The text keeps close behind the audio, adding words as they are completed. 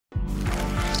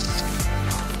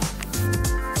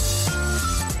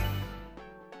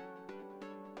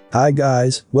Hi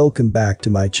guys, welcome back to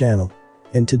my channel.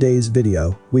 In today's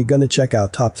video, we're gonna check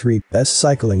out top 3 best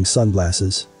cycling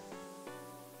sunglasses.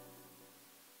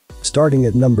 Starting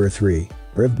at number 3.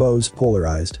 RIVBOS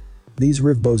Polarized. These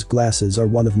RIVBOS glasses are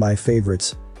one of my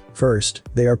favorites. First,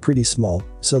 they are pretty small,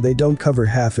 so they don't cover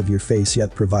half of your face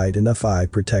yet provide enough eye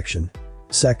protection.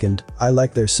 Second, I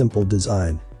like their simple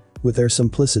design. With their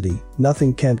simplicity,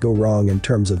 nothing can't go wrong in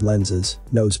terms of lenses,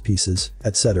 nose pieces,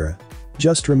 etc.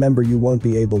 Just remember you won't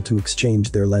be able to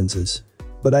exchange their lenses.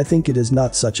 But I think it is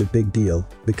not such a big deal,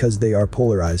 because they are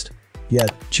polarized.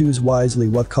 Yet, choose wisely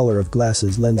what color of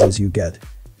glasses lenses you get.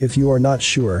 If you are not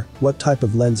sure what type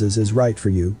of lenses is right for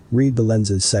you, read the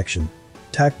lenses section.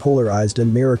 TAC polarized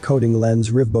and mirror coating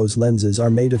lens. RIVBOS lenses are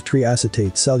made of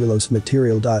triacetate cellulose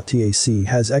material. TAC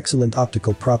has excellent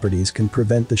optical properties, can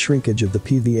prevent the shrinkage of the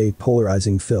PVA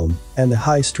polarizing film, and the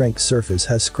high-strength surface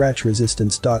has scratch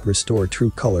resistance. Restore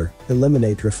true color,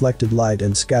 eliminate reflected light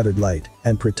and scattered light,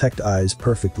 and protect eyes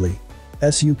perfectly.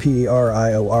 Superior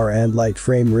and light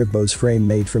frame. RIVBOS frame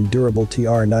made from durable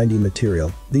TR90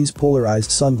 material. These polarized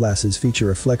sunglasses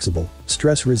feature a flexible,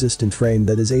 stress-resistant frame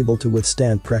that is able to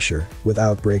withstand pressure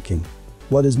without breaking.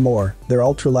 What is more, they're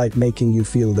ultralight, making you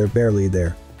feel they're barely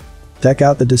there. Check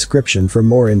out the description for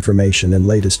more information and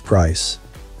latest price.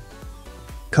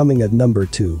 Coming at number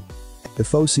 2.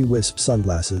 Tifosi Wisp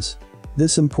sunglasses.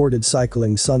 This imported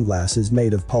cycling sunglass is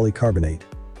made of polycarbonate.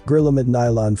 Grilamid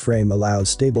nylon frame allows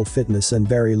stable fitness and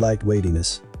very light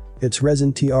weightiness. Its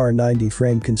resin TR90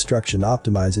 frame construction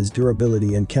optimizes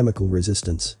durability and chemical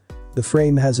resistance. The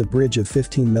frame has a bridge of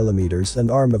 15 mm and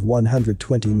arm of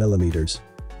 120 mm.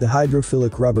 The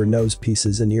hydrophilic rubber nose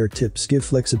pieces and ear tips give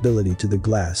flexibility to the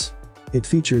glass. It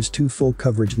features 2 full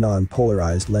coverage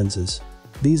non-polarized lenses.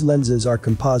 These lenses are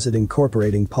composite,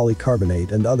 incorporating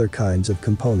polycarbonate and other kinds of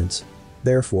components.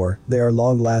 Therefore, they are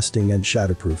long-lasting and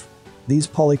shatterproof. These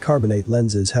polycarbonate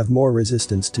lenses have more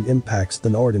resistance to impacts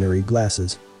than ordinary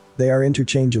glasses. They are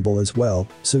interchangeable as well,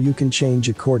 so you can change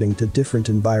according to different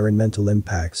environmental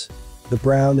impacts. The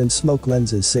brown and smoke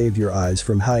lenses save your eyes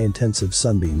from high-intensive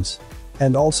sunbeams.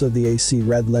 And also the AC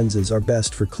red lenses are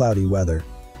best for cloudy weather.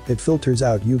 It filters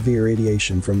out UV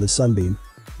radiation from the sunbeam.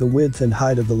 The width and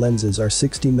height of the lenses are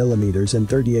 60 mm and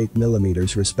 38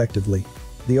 mm respectively.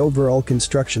 The overall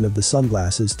construction of the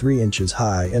sunglass is 3 inches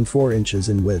high and 4 inches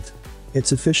in width.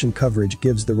 Its efficient coverage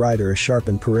gives the rider a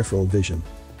sharpened peripheral vision.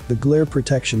 The glare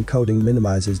protection coating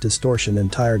minimizes distortion and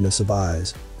tiredness of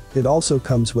eyes. It also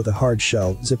comes with a hard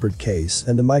shell, zippered case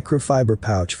and a microfiber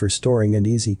pouch for storing and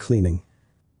easy cleaning.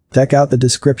 Check out the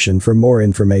description for more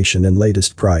information and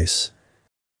latest price.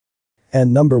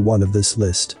 And number 1 of this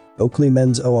list, Oakley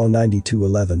Men's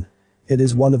 009211. It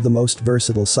is one of the most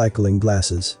versatile cycling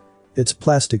glasses. Its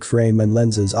plastic frame and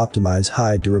lenses optimize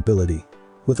high durability.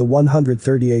 With a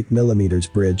 138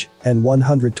 mm bridge and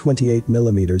 128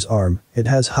 mm arm, it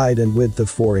has height and width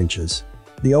of 4 inches.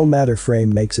 The O-matter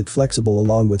frame makes it flexible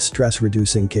along with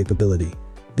stress-reducing capability.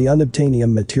 The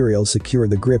unobtainium material secure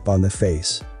the grip on the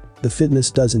face. The fitness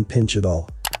doesn't pinch at all.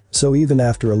 So even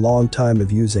after a long time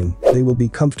of using, they will be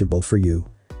comfortable for you.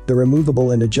 The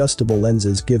removable and adjustable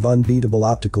lenses give unbeatable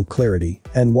optical clarity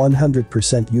and 100%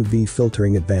 UV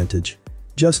filtering advantage.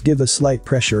 Just give a slight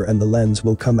pressure and the lens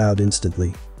will come out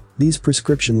instantly. These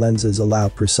prescription lenses allow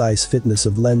precise fitness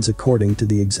of lens according to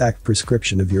the exact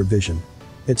prescription of your vision.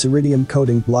 Its iridium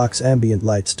coating blocks ambient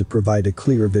lights to provide a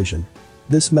clear vision.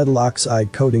 This metal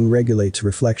oxide coating regulates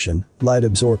reflection, light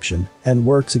absorption, and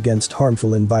works against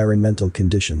harmful environmental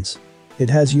conditions. It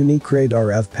has unique radar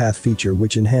RF path feature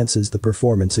which enhances the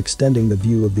performance, extending the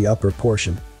view of the upper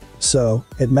portion. So,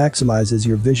 it maximizes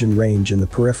your vision range in the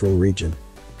peripheral region.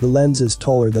 The lens is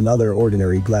taller than other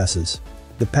ordinary glasses.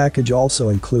 The package also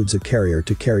includes a carrier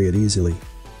to carry it easily.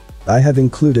 I have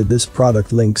included this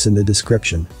product links in the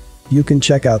description. You can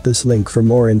check out this link for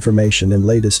more information and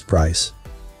latest price.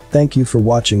 Thank you for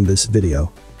watching this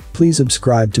video. Please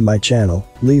subscribe to my channel,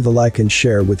 leave a like and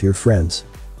share with your friends.